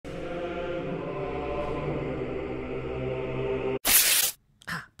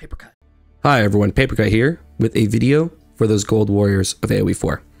Papercut. Hi everyone, Papercut here with a video for those gold warriors of AOE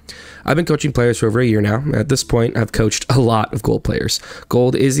 4. I've been coaching players for over a year now. At this point, I've coached a lot of gold players.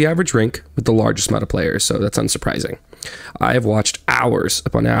 Gold is the average rank with the largest amount of players, so that's unsurprising. I have watched hours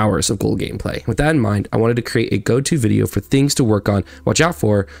upon hours of gold gameplay. With that in mind, I wanted to create a go-to video for things to work on, watch out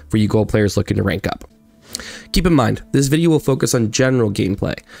for you gold players looking to rank up. Keep in mind, this video will focus on general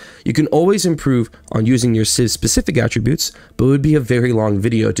gameplay. You can always improve on using your Civ specific attributes, but it would be a very long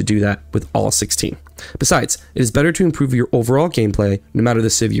video to do that with all 16. Besides, it is better to improve your overall gameplay no matter the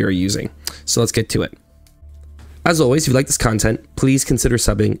Civ you are using. So let's get to it. As always, if you like this content, please consider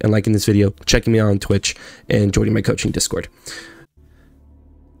subbing and liking this video, checking me out on Twitch, and joining my coaching Discord.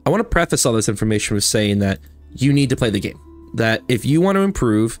 I want to preface all this information with saying that you need to play the game. That if you want to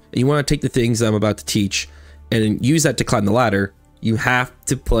improve, and you want to take the things that I'm about to teach and use that to climb the ladder, you have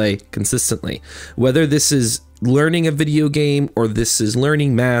to play consistently. Whether this is learning a video game or this is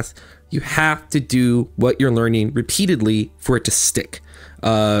learning math, you have to do what you're learning repeatedly for it to stick.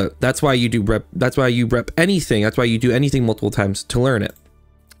 That's why you do rep. That's why you rep anything. That's why you do anything multiple times to learn it.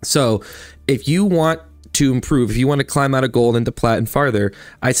 So if you want to improve, if you want to climb out of gold into plat and farther,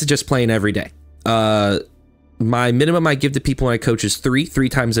 I suggest playing every day. My minimum I give to people when I coach is three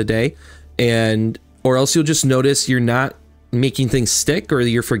times a day, or else you'll just notice you're not making things stick or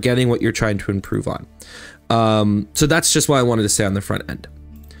you're forgetting what you're trying to improve on. So that's just why I wanted to say on the front end.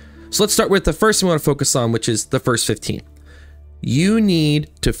 So let's start with the first thing we want to focus on, which is the first 15. You need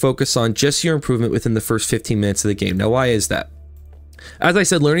to focus on just your improvement within the first 15 minutes of the game. Now, why is that? As I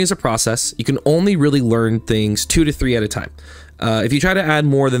said, learning is a process. You can only really learn things 2 to 3 at a time. If you try to add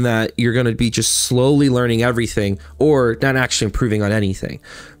more than that, you're going to be just slowly learning everything or not actually improving on anything.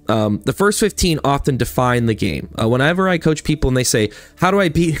 The first 15 often define the game. Whenever I coach people and they say, how do I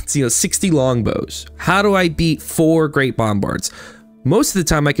beat 60 longbows? How do I beat 4 great bombards? Most of the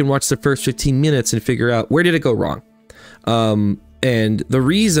time I can watch the first 15 minutes and figure out where did it go wrong. And the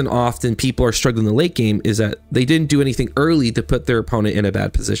reason often people are struggling in the late game is that they didn't do anything early to put their opponent in a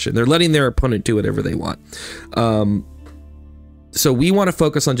bad position. Are letting their opponent do whatever they want. So we want to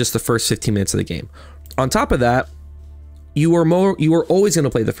focus on just the first 15 minutes of the game. On top of that, you are always going to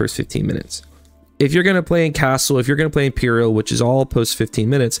play the first 15 minutes. If you're going to play in Castle, if you're going to play Imperial, which is all post 15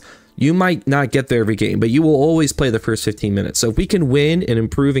 minutes, you might not get there every game, but you will always play the first 15 minutes. So if we can win and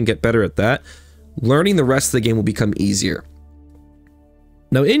improve and get better at that, learning the rest of the game will become easier.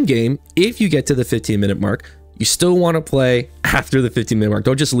 Now in game, if you get to the 15-minute mark, you still want to play after the 15-minute mark.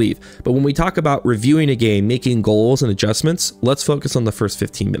 Don't just leave. But when we talk about reviewing a game, making goals and adjustments, let's focus on the first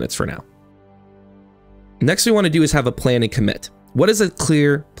 15 minutes for now. Next thing we want to do is have a plan and commit. What does a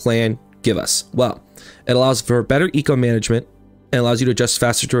clear plan give us? Well, it allows for better eco management and allows you to adjust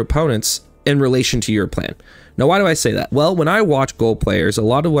faster to opponents in relation to your plan. Now, why do I say that? Well, when I watch gold players, a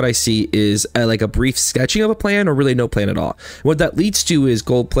lot of what I see is like a brief sketching of a plan or really no plan at all. What that leads to is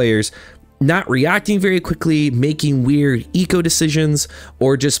gold players not reacting very quickly, making weird eco decisions,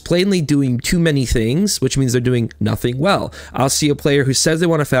 or just plainly doing too many things, which means they're doing nothing well. I'll see a player who says they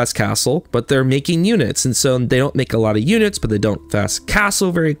want a fast castle, but they're making units, and so they don't make a lot of units, but they don't fast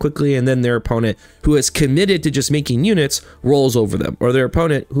castle very quickly, and then their opponent who is committed to just making units rolls over them, or their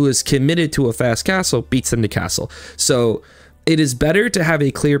opponent who is committed to a fast castle beats them to castle. So it is better to have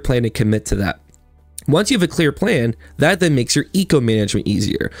a clear plan and commit to that. Once you have a clear plan, that then makes your eco management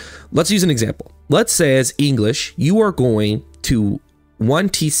easier. Let's use an example. Let's say as English, you are going to 1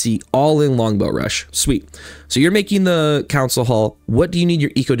 TC all-in longbow rush. Sweet. So you're making the council hall. What do you need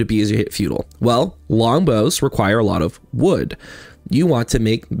your eco to be as you hit feudal? Well, longbows require a lot of wood. You want to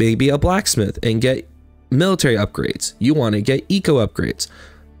make maybe a blacksmith and get military upgrades. You want to get eco upgrades.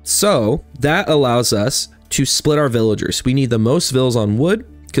 So that allows us to split our villagers. We need the most vills on wood,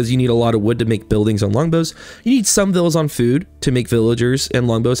 because you need a lot of wood to make buildings on longbows. You need some vills on food to make villagers and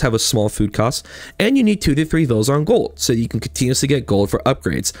longbows have a small food cost. And you need 2 to 3 vills on gold, so you can continuously get gold for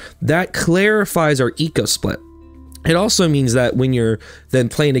upgrades. That clarifies our eco split. It also means that when you're then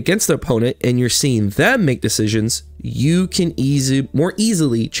playing against the opponent and you're seeing them make decisions, you can more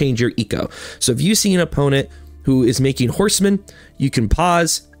easily change your eco. So if you see an opponent who is making horsemen, you can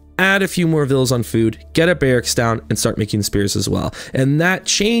pause, add a few more vills on food, get a barracks down, and start making spears as well. And that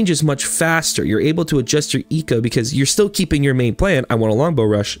change is much faster. You're able to adjust your eco because you're still keeping your main plan, I want a longbow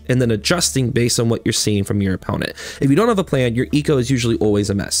rush, and then adjusting based on what you're seeing from your opponent. If you don't have a plan, your eco is usually always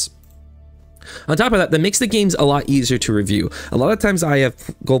a mess. On top of that, that makes the games a lot easier to review. A lot of times I have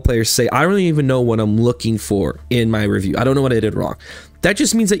gold players say, I don't even know what I'm looking for in my review. I don't know what I did wrong. That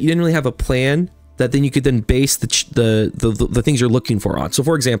just means that you didn't really have a plan that then you could then base the things you're looking for on. So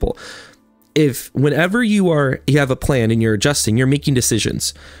for example, if whenever you have a plan and you're adjusting, you're making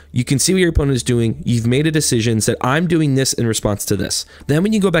decisions. You can see what your opponent is doing. You've made a decision, said, I'm doing this in response to this. Then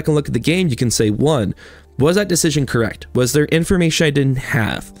when you go back and look at the game, you can say, one, was that decision correct? Was there information I didn't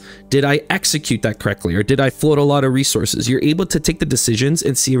have? Did I execute that correctly? Or did I float a lot of resources? You're able to take the decisions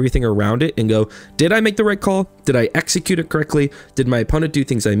and see everything around it and go, did I make the right call? Did I execute it correctly? Did my opponent do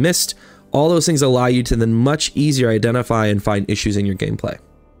things I missed? All those things allow you to then much easier identify and find issues in your gameplay.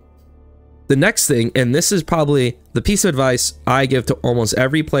 The next thing, and this is probably the piece of advice I give to almost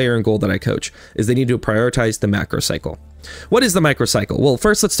every player in Gold that I coach, is they need to prioritize the macro cycle. What is the macro cycle? Well,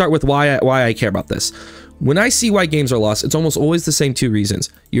 first let's start with why I care about this. When I see why games are lost, it's almost always the same two reasons.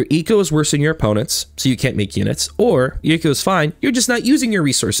 Your eco is worse than your opponent's, so you can't make units, or your eco is fine, you're just not using your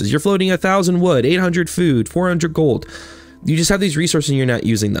resources. You're floating 1,000 wood, 800 food, 400 gold. You just have these resources and you're not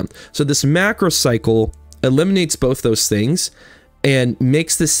using them. So this macro cycle eliminates both those things and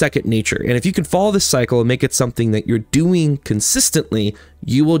makes this second nature. And if you can follow this cycle and make it something that you're doing consistently,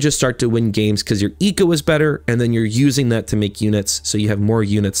 you will just start to win games because your eco is better, and then you're using that to make units, so you have more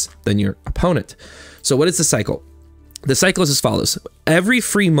units than your opponent. So what is the cycle? The cycle is as follows. Every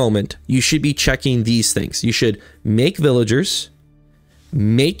free moment, you should be checking these things. You should make villagers,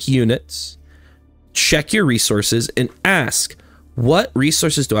 make units, check your resources, and ask, what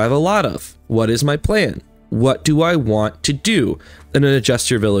resources do I have a lot of? What is my plan? What do I want to do? And then adjust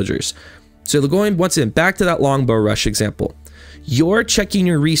your villagers. So going once again back to that longbow rush example. You're checking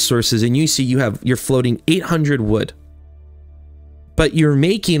your resources and you see you're floating 800 wood. But you're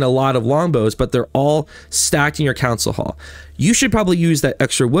making a lot of longbows, but they're all stacked in your council hall. You should probably use that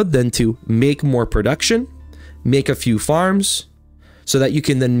extra wood then to make more production, make a few farms, so that you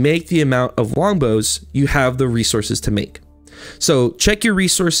can then make the amount of longbows you have the resources to make. So check your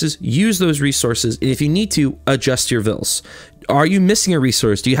resources, use those resources, and if you need to, adjust your vills. Are you missing a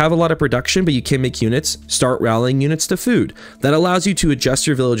resource? Do you have a lot of production but you can't make units? Start rallying units to food. That allows you to adjust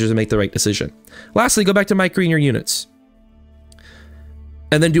your villagers and make the right decision. Lastly, go back to microing your units.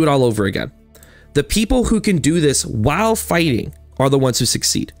 And then do it all over again. The people who can do this while fighting are the ones who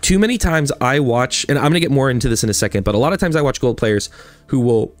succeed. Too many times I watch, and I'm gonna get more into this in a second, but a lot of times I watch Gold players who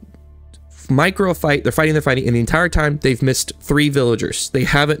will micro fight, they're fighting, and the entire time they've missed 3 villagers. They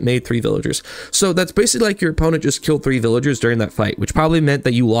haven't made 3 villagers. So that's basically like your opponent just killed 3 villagers during that fight, which probably meant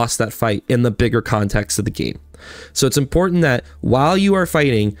that you lost that fight in the bigger context of the game. So it's important that while you are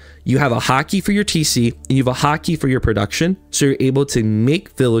fighting, you have a hotkey for your TC and you have a hotkey for your production, so you're able to make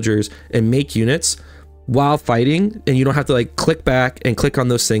villagers and make units while fighting, and you don't have to like click back and click on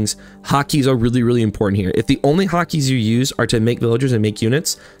those things. Hotkeys are really, really important here. If the only hotkeys you use are to make villagers and make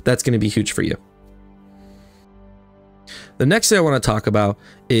units, that's going to be huge for you. The next thing I want to talk about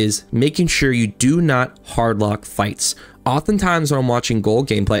is making sure you do not hardlock fights. Oftentimes when I'm watching Gold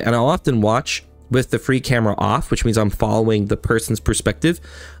gameplay, and I'll often watch with the free camera off, which means I'm following the person's perspective,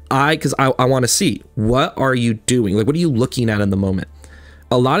 because I want to see, what are you doing? Like, what are you looking at in the moment?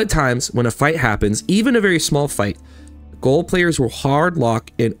 A lot of times when a fight happens, even a very small fight, Gold players will hard lock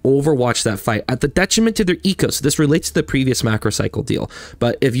and overwatch that fight at the detriment to their eco. So this relates to the previous macro cycle deal.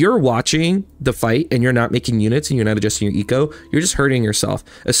 But if you're watching the fight and you're not making units and you're not adjusting your eco, you're just hurting yourself,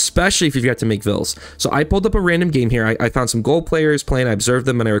 especially if you've got to make vills. So I pulled up a random game here. I found some Gold players playing. I observed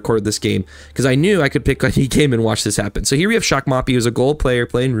them and I recorded this game because I knew I could pick any game and watch this happen. So here we have Shockmoppy, who's a Gold player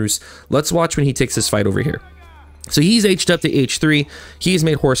playing Roos. Let's watch when he takes this fight over here. So he's aged up to H3. He's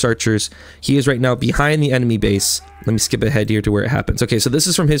made horse archers. He is right now behind the enemy base. Let me skip ahead here to where it happens. Okay, so this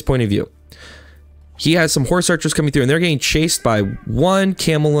is from his point of view. He has some horse archers coming through, and they're getting chased by one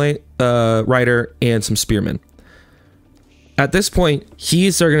camel rider and some spearmen. At this point,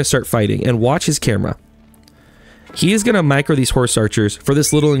 they're going to start fighting, and watch his camera. He is going to micro these horse archers for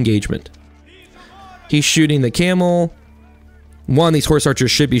this little engagement. He's shooting the camel. One, these horse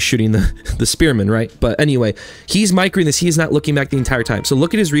archers should be shooting the spearmen, right? But anyway, he's microing this. He is not looking back the entire time. So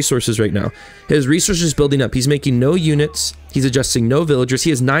look at his resources right now. His resources building up. He's making no units. He's adjusting no villagers. He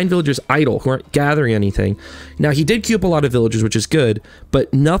has 9 villagers idle who aren't gathering anything. Now, he did queue up a lot of villagers, which is good,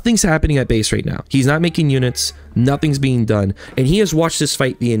 but nothing's happening at base right now. He's not making units. Nothing's being done. And he has watched this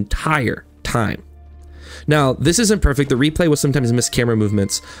fight the entire time. Now, this isn't perfect. The replay will sometimes miss camera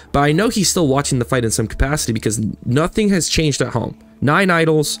movements, but I know he's still watching the fight in some capacity because nothing has changed at home. 9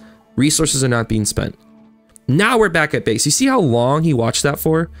 idols, resources are not being spent. Now we're back at base. You see how long he watched that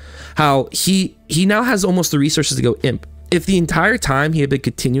for? How he now has almost the resources to go imp. If the entire time he had been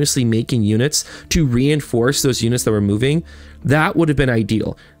continuously making units to reinforce those units that were moving, that would have been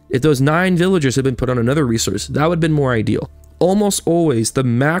ideal. If those 9 villagers had been put on another resource, that would have been more ideal. Almost always, the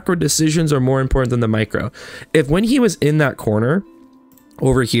macro decisions are more important than the micro. If when he was in that corner,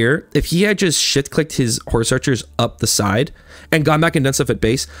 over here, if he had just shift clicked his horse archers up the side and gone back and done stuff at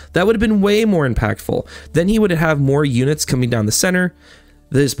base, that would have been way more impactful. Then he would have more units coming down the center.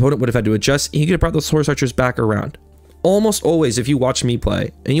 His opponent would have had to adjust. He could have brought those horse archers back around. Almost always, if you watch me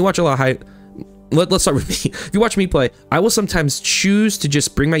play, and you watch a lot of high... Let's start with me. If you watch me play, I will sometimes choose to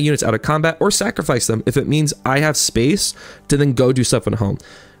just bring my units out of combat or sacrifice them if it means I have space to then go do stuff at home.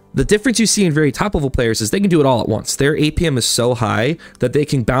 The difference you see in very top level players is they can do it all at once. Their APM is so high that they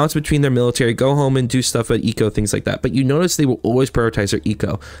can bounce between their military, go home and do stuff at eco, things like that. But you notice they will always prioritize their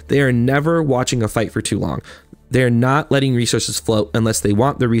eco. They are never watching a fight for too long. They're not letting resources float unless they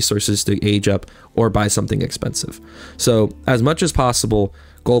want the resources to age up or buy something expensive. So as much as possible,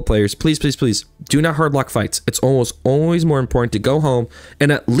 gold players, please, please, please do not hard lock fights. It's almost always more important to go home and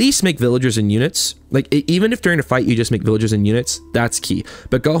at least make villagers and units. Like even if during a fight you just make villagers and units, that's key.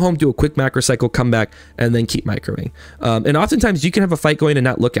 But go home, do a quick macro cycle, come back, and then keep microing. And oftentimes you can have a fight going and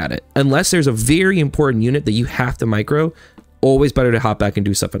not look at it. Unless there's a very important unit that you have to micro, always better to hop back and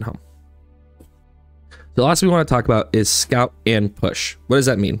do stuff at home. The last we want to talk about is scout and push. What does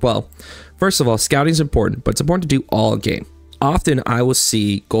that mean? Well, first of all, scouting is important, but it's important to do all game. Often I will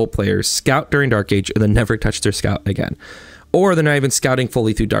see gold players scout during Dark Age and then never touch their scout again. Or they're not even scouting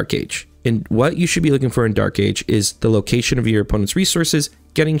fully through Dark Age. And what you should be looking for in Dark Age is the location of your opponent's resources,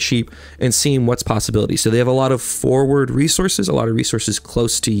 getting cheap, and seeing what's possibilities. So they have a lot of forward resources, a lot of resources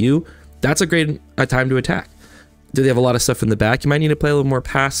close to you. That's a great time to attack. Do they have a lot of stuff in the back? You might need to play a little more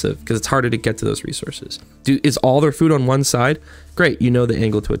passive because it's harder to get to those resources. Is all their food on one side? Great, you know the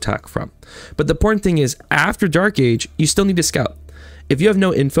angle to attack from. But the important thing is, after Dark Age, you still need to scout. If you have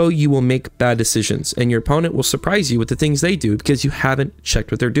no info, you will make bad decisions, and your opponent will surprise you with the things they do because you haven't checked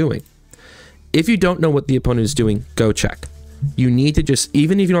what they're doing. If you don't know what the opponent is doing, go check. You need to just,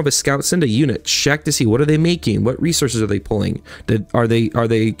 even if you don't have a scout, send a unit, check to see what are they making, what resources are they pulling, are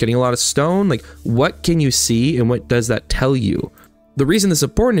they getting a lot of stone, like what can you see and what does that tell you? The reason this is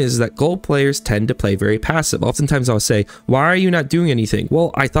important is that gold players tend to play very passive. Oftentimes I'll say, why are you not doing anything? Well,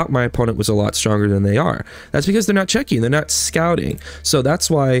 I thought my opponent was a lot stronger than they are. That's because they're not checking, they're not scouting. So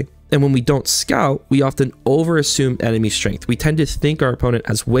that's why, and when we don't scout, we often overassume enemy strength. We tend to think our opponent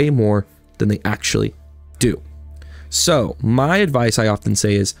has way more than they actually do. So my advice I often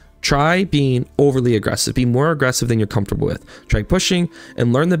say is try being overly aggressive. Be more aggressive than you're comfortable with. Try pushing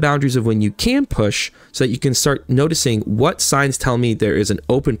and learn the boundaries of when you can push so that you can start noticing what signs tell me there is an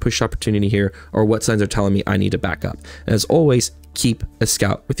open push opportunity here or what signs are telling me I need to back up. And as always, keep a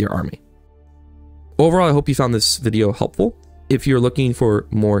scout with your army. Overall, I hope you found this video helpful. If you're looking for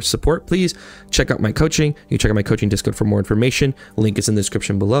more support, please check out my coaching. You can check out my coaching Discord for more information. Link is in the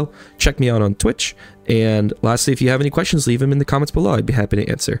description below. Check me out on Twitch. And lastly, if you have any questions, leave them in the comments below. I'd be happy to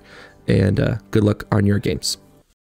answer. And good luck on your games.